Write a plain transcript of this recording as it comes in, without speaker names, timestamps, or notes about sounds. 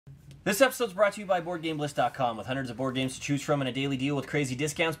This episode's brought to you by BoardGameBliss.com. With hundreds of board games to choose from and a daily deal with crazy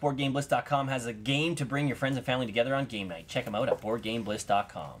discounts, BoardGameBliss.com has a game to bring your friends and family together on game night. Check them out at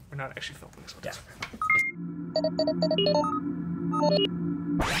BoardGameBliss.com. We're not actually filming this one. Yeah.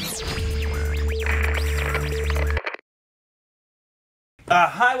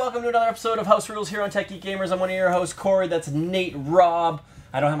 Hi, welcome to another episode of House Rules here on Tech Geek Gamers. I'm one of your hosts, Cory. That's Nate, Rob.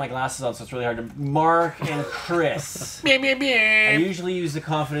 I don't have my glasses on, so it's really hard to... Mark and Chris. I usually use the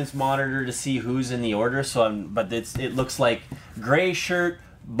confidence monitor to see who's in the order, but it looks like gray shirt,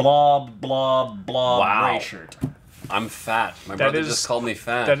 blob, blob, blob, gray shirt. I'm fat. My brother just called me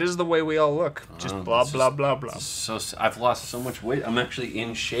fat. That is the way we all look. Just blah, blah, blah, blah. So I've lost so much weight. I'm actually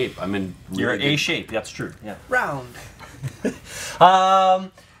in shape. I'm in. You're A shape. That's true. Yeah. Round.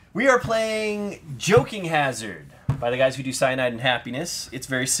 We are playing Joking Hazard by the guys who do Cyanide and Happiness. It's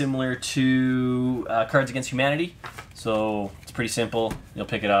very similar to Cards Against Humanity, so it's pretty simple. You'll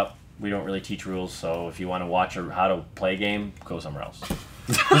pick it up. We don't really teach rules, so if you want to watch how to play a game, go somewhere else.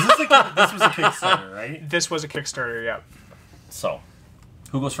 This was a Kickstarter, right? This was a Kickstarter, yeah. So,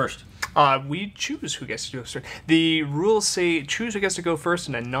 who goes first? We choose who gets to go first. The rules say choose who gets to go first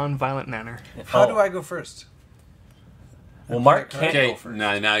in a non-violent manner. How do I go first? Well, Mark can't Okay, go first.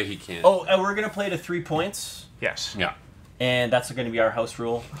 now he can't. Oh, and we're going to play to 3 points, Yes. Yeah. and that's going to be our house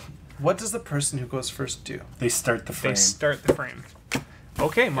rule. What does the person who goes first do? They start the frame. They start the frame.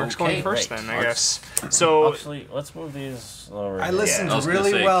 Okay, Mark's going first right. then, I guess. So, Actually, let's move these over I here. listened I was gonna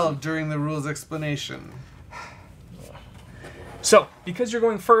really say- well during the rules explanation. because you're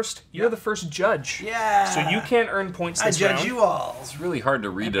going first, you're the first judge. Yeah. So you can't earn points I this judge round. you all. It's really hard to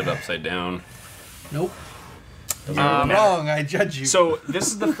read it upside down. Nope. Doesn't You're really matter. wrong. I judge you. So this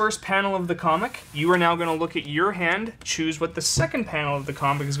is the first panel of the comic. You are now going to look at your hand, choose what the second panel of the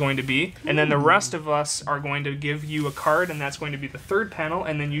comic is going to be, and then the rest of us are going to give you a card, and that's going to be the third panel,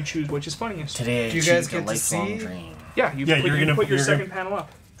 and then you choose which is funniest. Today I Do you guys achieved a get to lifelong see? dream. Yeah, you Yeah, put, you're you gonna- put your you're second gonna- panel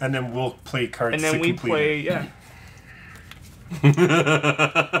up, And then we'll play cards and then to we complete play. it. Yeah.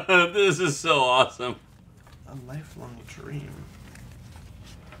 This is so awesome. A lifelong dream.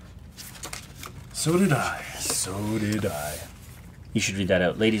 So did I. So did I. You should read that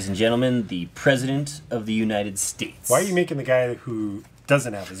out. Ladies and gentlemen, the President of the United States. Why are you making the guy who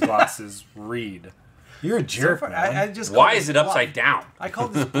doesn't have his glasses read? You're a jerk, So far, man. I just Why called is this it upside bluff. down? I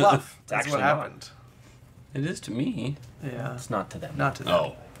called this bluff. That's actually what not. happened. It is to me. Yeah. It's not to them. Not to them.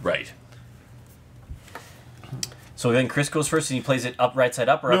 Oh, right. So then Chris goes first and he plays it up right side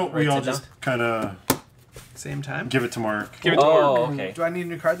up or No, up we right all side just down? kind of Same time. give it to Mark. Give it to Oh, Mark. okay. Do I need a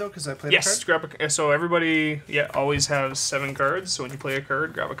new card though? Because I played Yes, a grab a. So everybody, always has 7 cards. So when you play a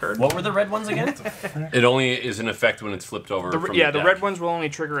card, grab a card. What were the red ones again? It only is in effect when it's flipped over. The, from yeah, the the deck. red ones will only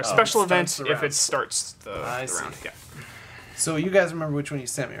trigger a special it event starts the if it round. starts the I see. round. Yeah. So you guys remember which one you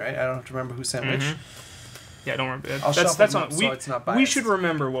sent me, right? I don't have to remember who sent which. Yeah, don't remember. I'll That's shuffle on. them We, so it's not we biased. should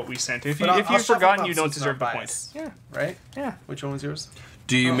remember what we sent. If But you I'll if you've shuffle forgotten, them you so don't it's deserve the not points. biased. Yeah, Right? yeah. Which one was yours?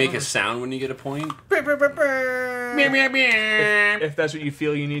 Do you make a sound when you get a point? If that's what you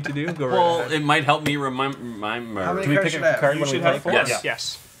feel you need to do, go right Well, ahead. it might help me remember. How many Do we cards pick should a I have? card You when we should play? have 4. Yes.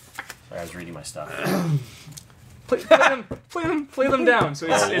 Yes. Sorry, I was reading my stuff. Play them down. So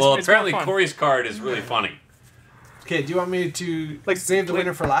it's, Well, it's apparently more fun. Cory's card is really funny. Okay, do you want me to Like, save the like-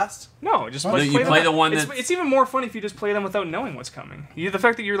 winner for last? No, just No, play, you play play them. the one it's, that's- it's even more fun if you just play them without knowing what's coming. The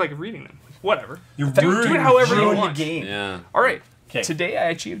fact that you're like reading them, whatever. You're Do it however you Ruin the want. game. Yeah. All right. 'Kay. Today I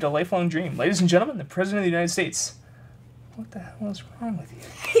achieved a lifelong dream, ladies and gentlemen. The President of the United States. What the hell is wrong with you?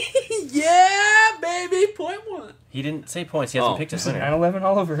 Yeah, baby. Point 1. He didn't say points. He hasn't Oh. picked his This is winner. 9/11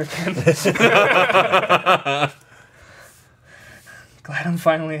 all over again. Glad I'm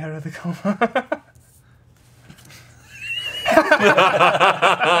finally out of the coma.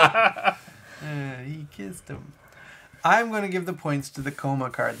 He kissed him. I'm going to give the points to the coma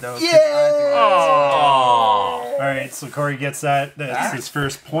card, though. All right, so Cory gets that. That's his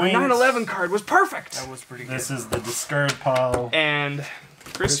first point. 9/11 card was perfect. That was pretty good. This is the discard pile. And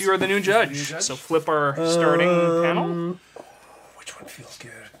Chris, you are the new judge. judge? So flip our starting panel. Which one feels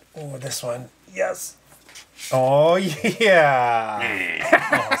good? Oh, this one. Yes. Oh,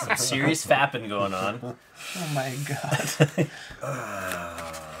 yeah. Some serious fapping going on. Oh my god.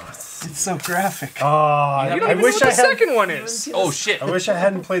 It's so graphic. Oh, You don't I even know wish what I the had. second one is. Oh, shit. I wish I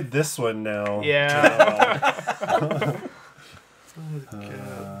hadn't played this one now. Yeah.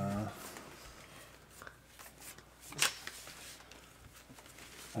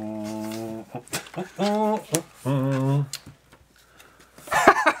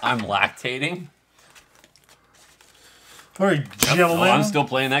 I'm lactating. All right, Oh, gentlemen. I'm still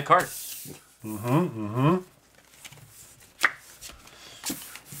playing that card.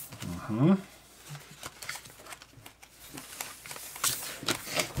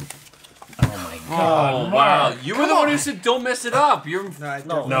 Oh, wow. You were the one who said don't mess it up. You're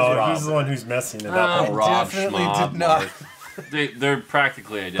No, he's the one who's messing it up. Rob definitely Schmob, did not. Mark. They're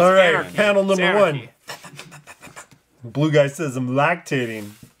practically identical. All right, Anarchy. panel It's number one. anarchy. Blue guy says I'm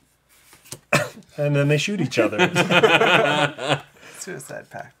lactating. And then they shoot each other. Suicide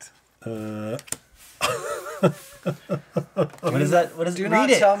pact. What is that? What is Do it? not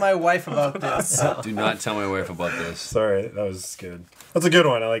Read it. tell my wife about this. Do not tell my wife about this. Sorry, that was good. That's a good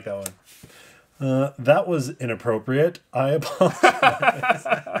one. I like that one. That was inappropriate. I apologize.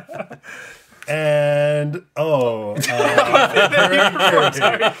 And oh, oh,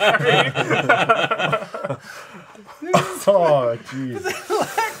 jeez.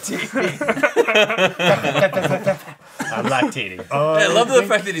 I'm lactating. I love the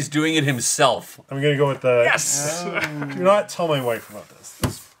fact that he's doing it himself. I'm gonna go with the Yes. Do not tell my wife about this.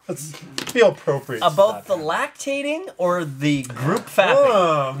 Let's be appropriate. About the lactating or the group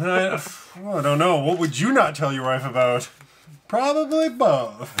fapping? I don't know. What would you not tell your wife about? Probably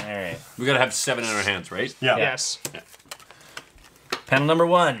both. All right. We gotta have 7 in our hands, right? Yeah. Yes. Panel number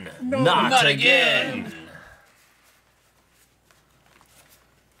one. Not again.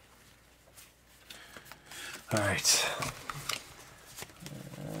 All right.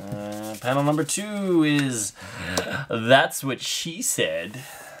 Panel number two is That's What She Said.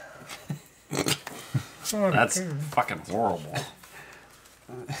 That's fucking horrible.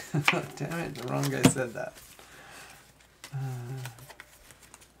 Damn it, the wrong guy said that.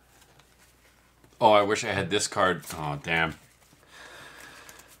 Oh, I wish I had this card. Oh, damn.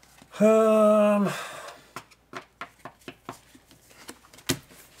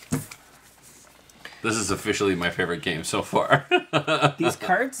 This is officially my favorite game so far. These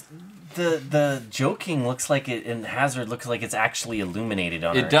cards, the joking looks like it, and Hazard looks like it's actually illuminated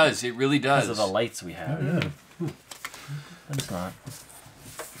on It does. It really does. because of the lights we have. But it's not.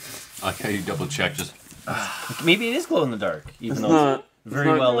 I like how you double check. Just Maybe it is glow in the dark, even though it's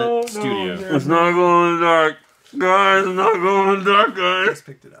very well lit studio. it's not going in the dark, guys. It's not going in the dark, guys. Just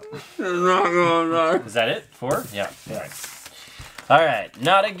picked it up. It's not going in the dark. Is that it? 4? Yeah. All right.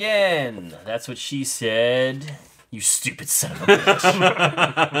 Not again. That's what she said. You stupid son of a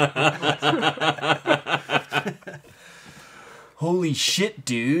bitch. Holy shit,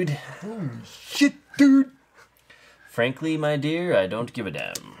 dude. Shit, dude. Frankly, my dear, I don't give a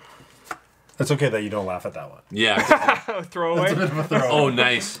damn. It's okay that you don't laugh at that one. Yeah. Throw away. Oh,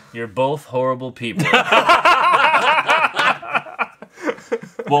 nice. You're both horrible people.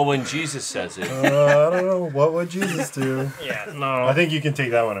 Well, when Jesus says it, I don't know. What would Jesus do? Yeah. No. I think you can take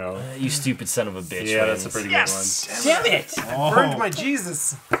that one out. You stupid son of a bitch. Yeah, that's a friends. pretty Yes. Damn it! Burned my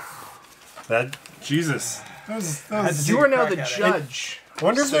Jesus. good one. That Jesus. That was, You are now Crack the at it. judge. I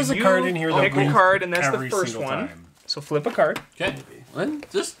wonder if So there's a you card in here that pick a wins card, and that's the every first single one. time. So flip a card. okay. Well,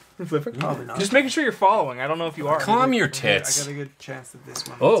 just Flip it. Probably not. Just making sure you're following. I don't know if you are. calm your I tits. got a good chance of this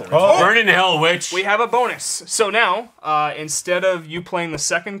one. Oh. Burn in hell, witch. We have a bonus. So now, instead of you playing the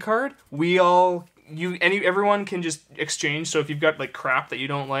second card, everyone can just exchange. So if you've got like crap that you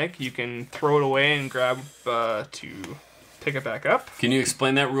don't like, you can throw it away and grab to pick it back up. Can you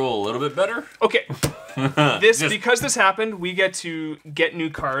explain that rule a little bit better? Okay. Because this happened, we get to get new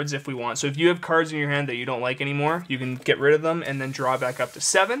cards if we want. So if you have cards in your hand that you don't like anymore, you can get rid of them and then draw back up to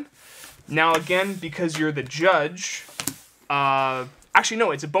 7. Now again, because you're the judge, actually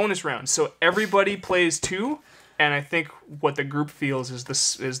no, it's a bonus round. So everybody plays 2, and I think what the group feels is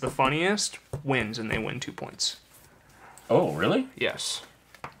the funniest wins, and they win 2 points. Oh, really? Yes.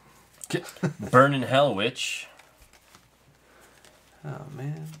 Burn in hell, witch. Oh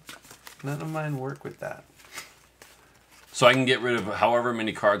man, none of mine work with that. So I can get rid of however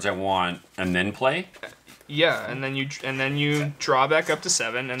many cards I want and then play? Yeah, and then you draw back up to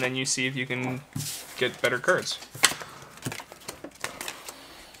 7, and then you see if you can get better cards.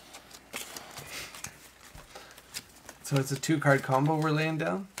 So it's a 2-card combo we're laying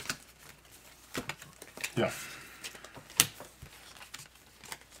down. Yeah.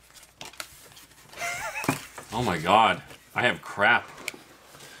 Oh my god. I have crap.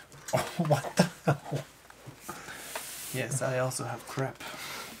 What the hell? Yes, I also have crap.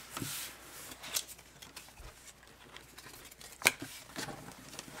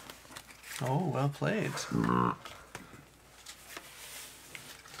 Oh, well played.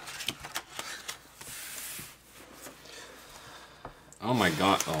 Oh my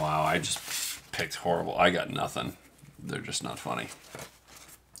god. Oh wow, I just picked horrible. I got nothing. They're just not funny.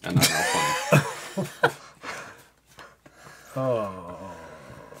 And not real funny. Oh.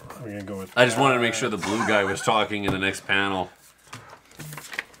 I'm gonna go with I just wanted to make sure the blue guy was talking in the next panel.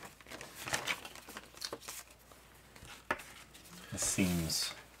 This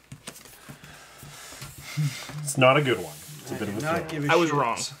seems... It's not a good one. It's a bit of a Not throw. give a I was shit.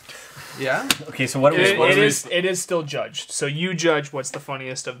 wrong. Yeah? Okay, so what are we It is still judged. So you judge what's the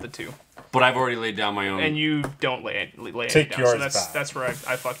funniest of the two, But I've already laid down my own. and you don't lay it Take down. yours So that's back. that's where I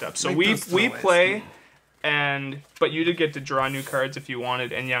fucked up. So Make we those we throwaways. play, but you did get to draw new cards if you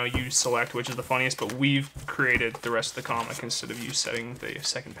wanted, and now you select which is the funniest. But we've created the rest of the comic instead of you setting the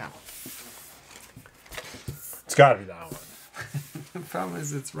second panel. It's got to be that one. The problem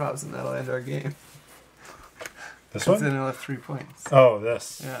is it's Rob's and that'll end our game. This Because then one? he'll have 3 points. Oh,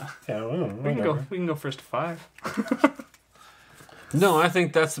 this. Yeah. Yeah, We can go first to 5. No, I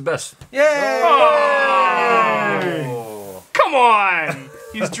think that's the best. Yay! Oh. Come on!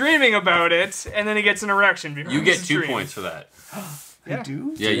 He's dreaming about it, and then he gets an erection. Before You get his 2 dream. points for that. I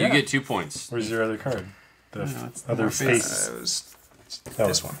do? Yeah, you get 2 points. Where's your other card? The No, it's other more face. It was That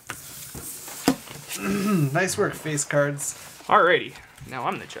this one. one. Nice work, face cards. Alrighty, now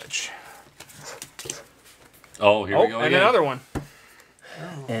I'm the judge. Oh, here we go and again. another one.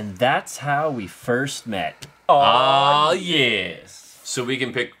 And that's how we first met. Ah, yes. So we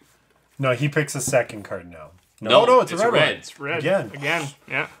can pick. No, he picks a second card now. No, it's a red one. It's red. Again.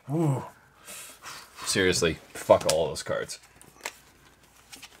 Yeah. Ooh. Seriously, fuck all those cards.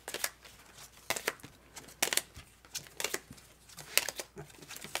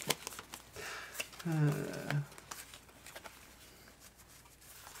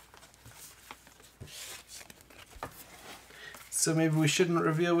 So maybe we shouldn't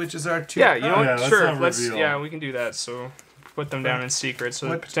reveal which is our 2. Yeah, you know what? Yeah, let's Sure, not let's. reveal. Yeah, we can do that. So put them down in secret, so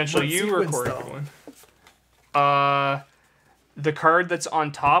that What- potentially what you or sequence, Cory though? could win. The card that's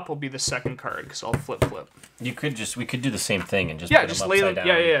on top will be the second card because I'll flip. We could do the same thing and just Yeah, put just them lay upside them.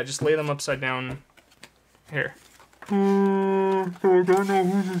 down. Yeah, just lay them upside down. Here.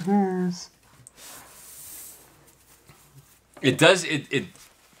 It does. It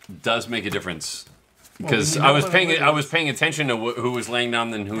does make a difference because you know I was what paying. it I was paying attention to who was laying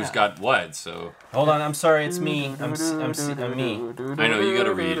down and who's Yeah. got what. So Hold on, I'm sorry, it's me. I'm me. I know you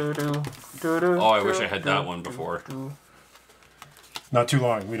gotta read. Oh, I wish I had that one before. Not too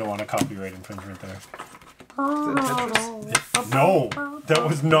long. We don't want a copyright infringement there. Is that Tetris? No, that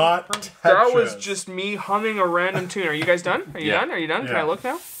was not Tetris. That was just me humming a random tune. Are you guys done? Are you Yeah. done? Are you done? Can Yeah. I look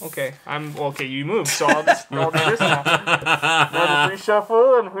now? Okay, okay. You move, so I'll do this now. Now the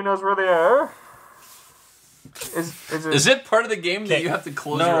reshuffle, and who knows where they are? Is it part of the game that you have to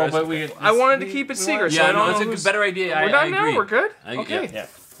close your No, eyes? but we. I wanted to keep it secret, so Yeah, I don't no, know it's who's... a better idea. We're I done agree. now? We're good? I- Okay. yeah.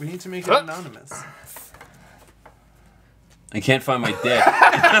 We need to make it anonymous. I can't find my dick.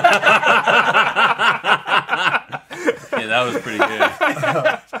 Yeah, that was pretty good.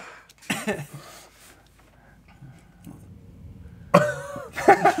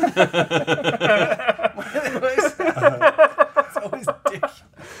 It's always dick.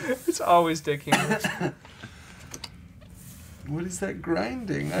 It's always Dick humor. What is that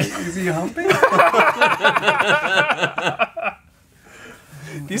grinding? Is he humping?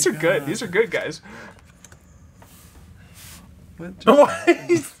 These are good. These are good, guys. What? What?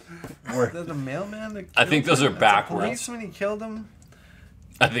 Is that a mailman? That I think killed those are him? That's a backwards. policeman, he killed him.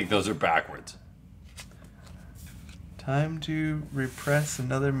 I think those are backwards. Time to repress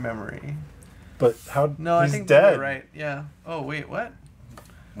another memory. But how? No, I he's think dead. you're right. Yeah. Oh wait, what?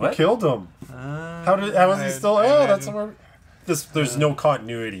 Who killed him? How is he still? Oh, that's somewhere. There's no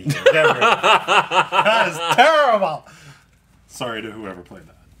continuity. Never. That is terrible. Sorry to whoever played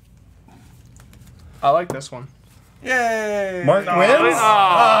that. I like this one. Yay! Mark wins.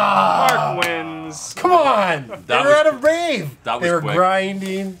 Mark wins. Come on! They That were was at a rave. that They was were quick.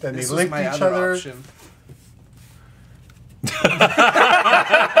 grinding. Then This they was licked my each other other. option.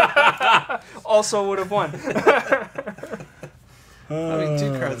 Also would have won. Having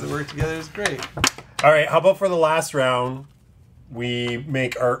 2 cards that work together is great. All right. How about for the last round, we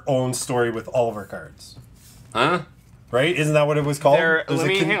make our own story with all of our cards. Huh? Right? Isn't that what it was called? There, There's let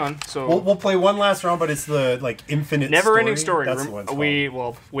a me con- hang on. So We'll play one last round, but it's the infinite never-ending story. That's the one. it's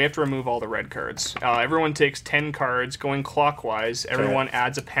We have to remove all the red cards. Everyone takes 10 cards, going clockwise. Everyone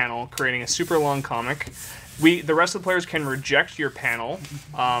adds a panel, creating a super long comic. The rest of the players can reject your panel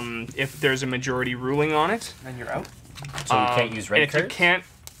if there's a majority ruling on it. And you're out. So we can't use red and if cards? you can't, called.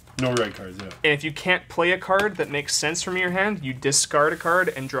 No red cards. Yeah. and if you can't play a card that makes sense from your hand, you discard a card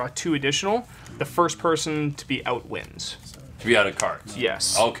and draw 2 additional. The first person to be out wins. To be out of cards.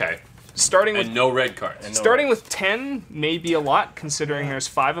 Yes. Okay. Starting with And no red cards. Starting with 10 may be a lot, considering there's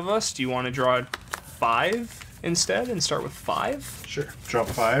 5 of us. Do you want to draw 5 instead and start with 5? Sure. Drop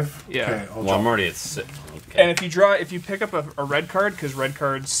 5. Yeah. Okay, I'll Well, I'm drop. already at 6. Okay. And if you pick up a red card, because red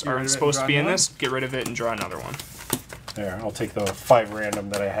cards rid of aren't it supposed to and be draw in another this, get rid of it and draw another one. There, I'll take the 5 random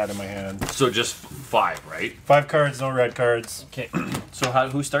that I had in my hand. So just 5, right? 5 cards, no red cards. Okay. So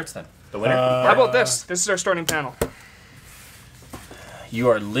who starts then? The winner. How about this? This is our starting panel. You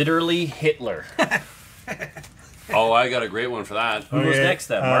are literally Hitler. Oh, I got a great one for that. Who goes next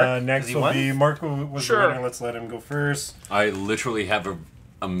then? Mark? Next he will won? be Mark was Sure. the winner. Let's let him go first. I literally have an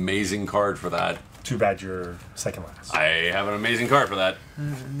amazing card for that. Too bad you're second last. I have an amazing card for that.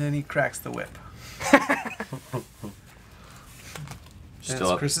 And then he cracks the whip. Then Still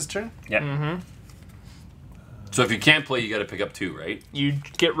it's up. Chris's turn? Yeah. So if you can't play, you got to pick up 2, right? You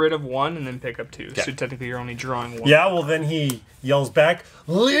get rid of 1 and then pick up 2. Okay. So technically you're only drawing 1. Yeah, well then he yells back,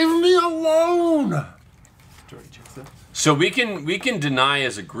 "Leave me alone!" Jordy checks it. So we can deny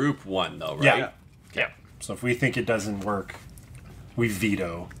as a group 1 though, right? Yeah. Okay. So if we think it doesn't work, we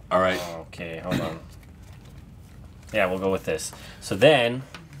veto. All right. Okay, hold on. Yeah, we'll go with this. So then,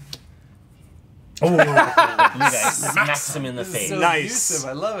 Oh, you guys smacks him in the This is face. so Nice. abusive.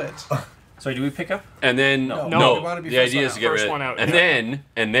 I love it. Sorry, do we pick up? And then No. No, we wanna be the first idea one is to out. get First rid of one out, and yeah.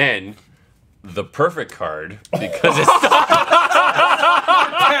 then the perfect card because it's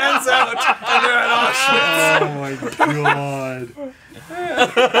Hands out, and they're at Auschwitz. oh my god.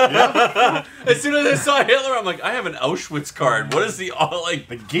 as soon as I saw Hitler, I'm like, I have an Auschwitz card. What is the like?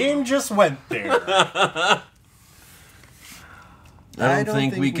 The game just went there. I don't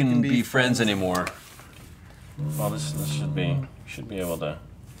think we can be friends anymore. Well, this should be able to.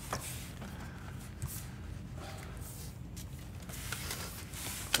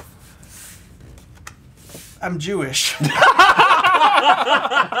 I'm Jewish.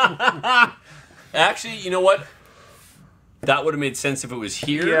 Actually, you know what? That would have made sense if it was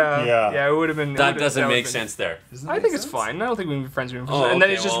here. Yeah, it would have been. That doesn't make sense there. I think it's fine. I don't think we can be friends with him. Oh, and then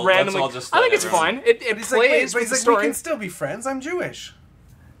okay, it's just well, let's randomly. all just I think let it's everyone- fine. It But he's like, wait, plays but with he's the like, we story. can still be friends. I'm Jewish.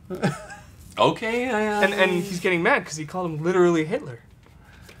 Okay. And he's getting mad because he called him literally Hitler.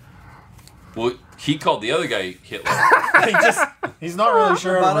 Well, he called the other guy Hitler. He's not really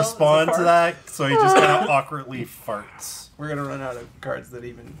sure how to Rebuttal is a respond to fart. that, so he just kind of awkwardly farts. We're gonna run out of cards that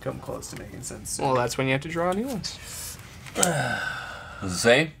even come close to making sense. Well, that's when you have to draw new ones. Does it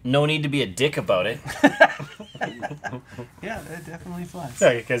say? No need to be a dick about it. Yeah, that definitely flies.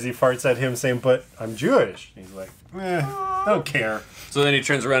 Yeah, because he farts at him saying, "But I'm Jewish." He's like, I don't care. So then he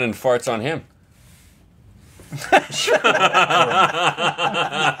turns around and farts on him. It's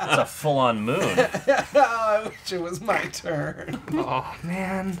a full-on moon. Oh, I wish it was my turn. Oh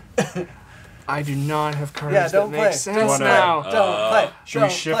man, I do not have cards Yeah, don't that play. make sense Don't wanna- now. Don't play. Should we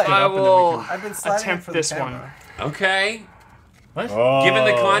Don't shift play. it I up and then will we I've been sliding it attempt for this the one. camera. Okay. Oh, Given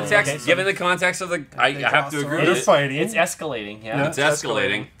the context, okay, so- given the context of the, I They have to draw agree they're with it. fighting. It's escalating. Yeah. It's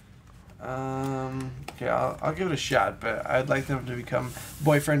escalating. Okay, I'll give it a shot, but I'd like them to become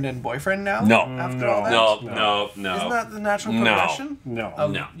boyfriend and boyfriend now. No. After all that. No. Isn't that the natural No. progression? no.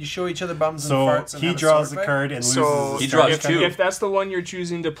 Of No. You show each other bums So and farts. And he have a draws sword the fight? card and So loses. He his draws card. two. If that's the one you're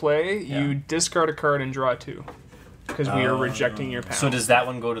choosing to play, you discard a card and draw 2. Because we are rejecting your panel. So does that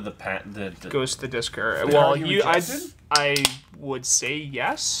one go to the goes to the discard. The Well, card you rejected? I would say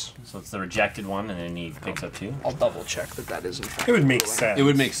yes. So it's the rejected one, and then he picks up 2. I'll double check that is in fact. It would make ruling. sense. It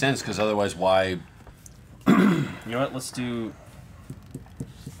would make sense because otherwise, why? You know what? Let's do.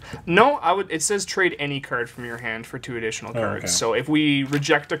 No, I would. It says trade any card from your hand for 2 additional cards. okay. So if we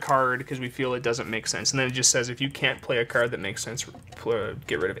reject a card because we feel it doesn't make sense, and then it just says if you can't play a card that makes sense,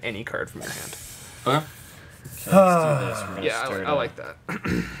 get rid of any card from your hand. Okay. Okay, let's do this. We're gonna Yeah, start I like that.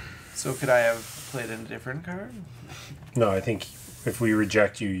 So could I have played in a different card? No, I think if we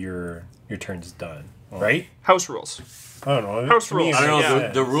reject you, your turn's done. Right? House rules. I don't know. House To me, rules. it I don't know. makes Yeah.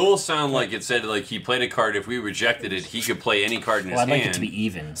 sense. The rules sound like it said like he played a card. If we rejected it, he could play any card in his Well, I'd like hand. it to be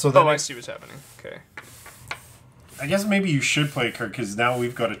even. So then Oh, I see what's happening. Okay. I guess maybe you should play a card because now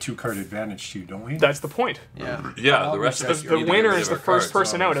we've got a 2-card advantage too, don't we? That's the point. Yeah. Yeah, I'll the rest of reject us. you. The need to get winner rid is of the our first cards.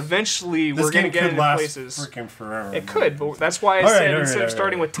 person out. Eventually, This we're going to game get could into last places. freaking forever. It could, but that's why I All right, said all right, instead all of right.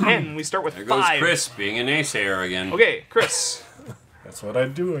 starting with 10, we start with There goes 5. Chris being a naysayer again. Okay, Chris, That's what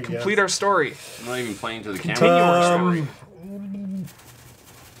I'd do, I guess. complete our story. I'm not even playing to the Continue camera. our story.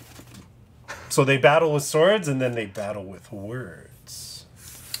 So they battle with swords and then they battle with words.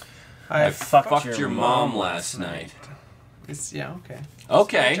 I fucked your mom last night. It's, yeah, okay.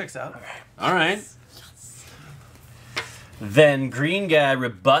 Okay. Checks out. All right. Then green guy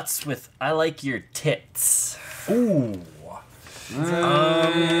rebuts with, "I like your tits." Ooh. I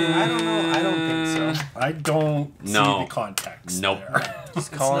don't know. I don't think so. I don't No. see the context. Nope. there. He's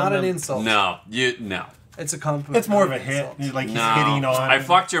It's calling not an them- insult. No. No. It's a compliment. It's more of a not an hit. insult. Like he's No. hitting on. I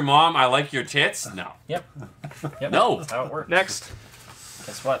fucked your mom. I like your tits. No. Yep. Yep. No. That's how it works. Next.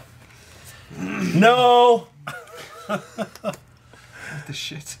 Guess what? No. What the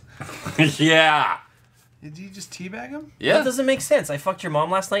shit? Yeah. Did you just teabag him? That Yeah. doesn't make sense. I fucked your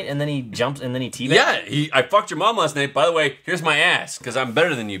mom last night, and then he jumps, and then he teabags. Yeah, I fucked your mom last night. By the way, here's my ass, because I'm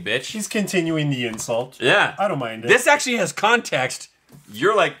better than you, bitch. He's continuing the insult. Yeah. I don't mind it. This actually has context.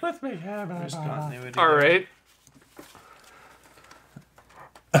 You're like, let's make There's continuity. All right.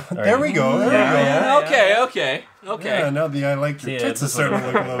 There we go. There we go. okay. Yeah, now the I like your Yeah, tits is this starting to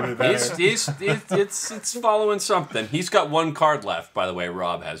look a little bit better. It's following something. He's got one card left, by the way.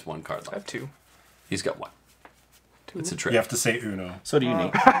 Rob has one card I have left. 2. He's got one. It's a trick. You have to say Uno. So do you,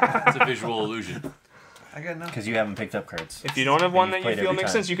 Nate? It's a visual illusion. I got nothing. Because you haven't picked up cards. If you don't have one you've that you played feel every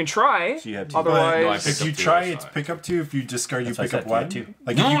makes time. sense, you can try. So you have 2. Otherwise, No, I picked If up you 2, try, that's it's fine. pick up 2. If you discard, you That's why pick I up said you 1. had 2.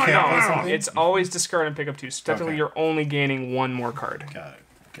 Like if you can't play something. it's always discard and pick up 2. So technically, Okay. you're only gaining 1 more card. Got it.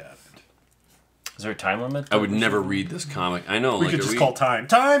 Is there a time limit? I would never read this comic. I know. We like could a just read- call time.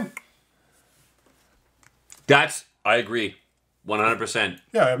 Time! I agree. 100%.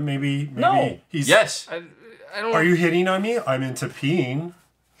 Yeah, maybe No. he's... Yes. I don't. Are you hitting on me? I'm into peeing.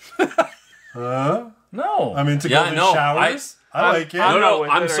 Huh? No. I'm into Yeah, golden no, showers. I like it. I'm No, not no, with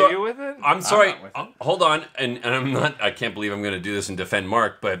I'm it. so- Are you with it? I'm sorry. not with it. Hold on, and I'm not. I can't believe I'm going to do this and defend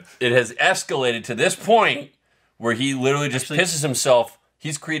Mark, but it has escalated to this point where he literally just pisses himself.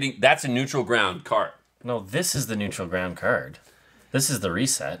 He's creating. That's a neutral ground card. No, this is the neutral ground card. This is the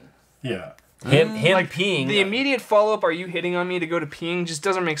reset. Yeah. Him peeing. The immediate follow up, "Are you hitting on me?" to go to peeing just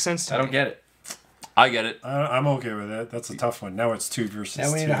doesn't make sense to I me. don't get it. I get it. I'm okay with it. That's a tough one. Now it's 2 versus 2.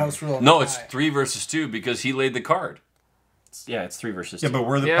 Now we need a house rule. of No, it's tie. 3 versus 2 because he laid the card. Yeah, it's 3 versus 2. Yeah, but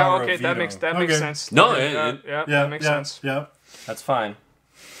we're the Yeah, power okay, of that veto. makes Okay. sense. No, yeah, that makes sense. Yeah. That's fine.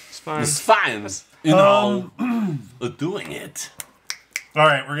 It's fine. It's fine. You know, doing it. All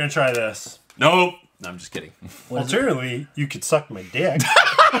right, we're gonna try this. Nope. No, I'm just kidding. Alternatively, you could suck my dick.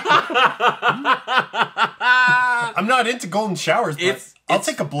 I'm not into golden showers, but I'll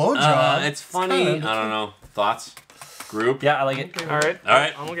take a blowjob. It's funny. kinda- I don't know. Thoughts? Group? Yeah, I like it. All right. All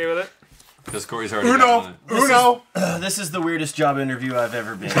right. I'm okay with it. Because Corey's already got one. Uno. This is the weirdest job interview I've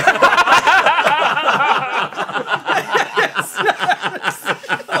ever been.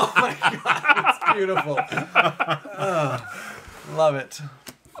 Beautiful. Love it.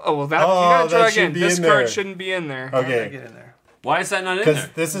 Oh well, that Oh, you gotta that try should again. be This in card there. shouldn't be in there. Okay. Get in there. Why is that not in Because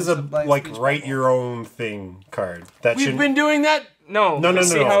there? this is a blank like speech write bubble. your own thing card. That We've should been doing that. No, No,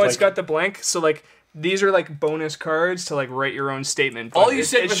 See no, how it's like- got the blank? So like these are like bonus cards to like write your own statement. All But you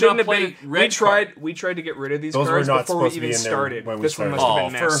said was shouldn't not have been. play red We tried to get rid of these Those were cards not before we supposed to be even in there started. when we This one must started.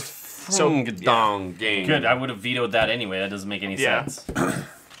 have been Oh, for missed. So, dong game. Good, I would have vetoed that anyway. That doesn't make any Yeah. sense.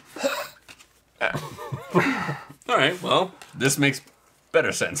 All right. Well, this makes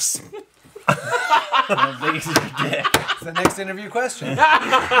better sense. It's the next interview question.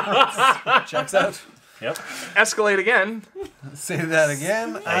 Checks out. Yep. Escalate again. Say that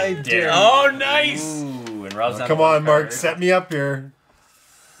again. I dare. Oh, nice. Ooh, and Rob's not Come on on, the Mark, card. set me up here.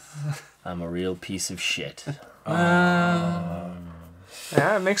 I'm a real piece of shit. Yeah,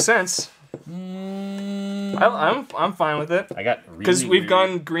 it makes sense. I'm fine with it I got really because we've weird-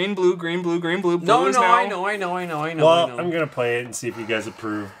 gone green, blue, green, blue, green, blue. No, blue is no, now. I know. Well, I'm gonna play it and see if you guys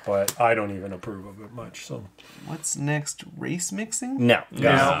approve, but I don't even approve of it much. So What's next? Race mixing? No.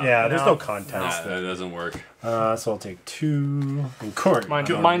 yeah, there's no No. contest. That doesn't work. So I'll take 2 and Cory.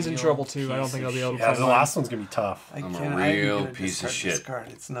 Mine's in trouble too. I don't think I'll be able to Yeah, play the mine. last one's gonna be tough. I I'm a can't. real I'm gonna piece of discard this shit. card.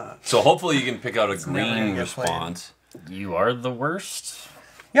 It's not. So hopefully you can pick out a never gonna green get played. response. You are the worst.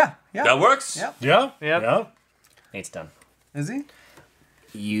 Yeah. Yeah. That works. Yep. Yeah, Yep. yeah. Nate's done. Is he?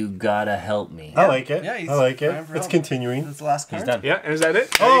 You gotta help me. I like it. Yeah, he's I like it. fine for It's help. continuing. That's the last card. He's done. Yeah, and is that it?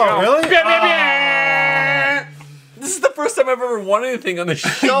 There Oh, you go. really? This is the first time I've ever won anything on the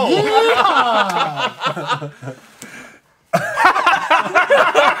show.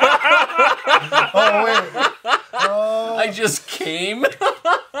 Oh wait. I just came.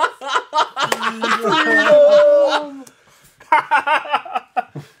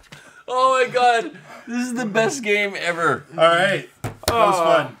 Oh my god. This is the best game ever. All right. That was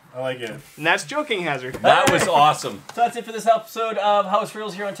fun. I like it. And that's Joking Hazard. That was awesome. So that's it for this episode of House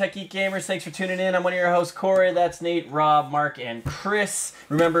Rules here on Tech Geek Gamers. Thanks for tuning in. I'm one of your hosts, Cory. That's Nate, Rob, Mark, and Chris.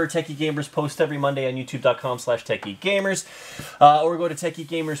 Remember, Tech Geek Gamers post every Monday on youtube.com/TechGeekGamers. Or go to Tech Geek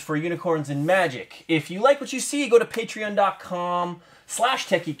Gamers for unicorns and magic. If you like what you see, go to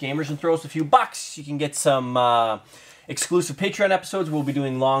patreon.com/TechGeekGamers and throw us a few bucks. You can get some exclusive Patreon episodes. We'll be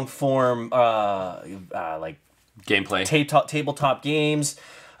doing long form like Gameplay. tabletop games,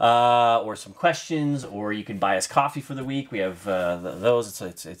 or some questions, or you can buy us coffee for the week. We have those.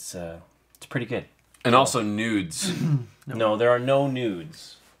 It's pretty good. And also nudes. No, there are no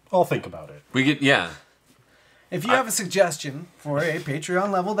nudes. I'll think about it. We get, yeah. If you have a suggestion for a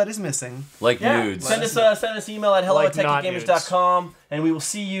Patreon level that is missing, Like nudes. Send us email at Like not hello@techgeekgamers.com, and we will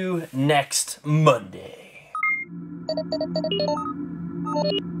see you next Monday.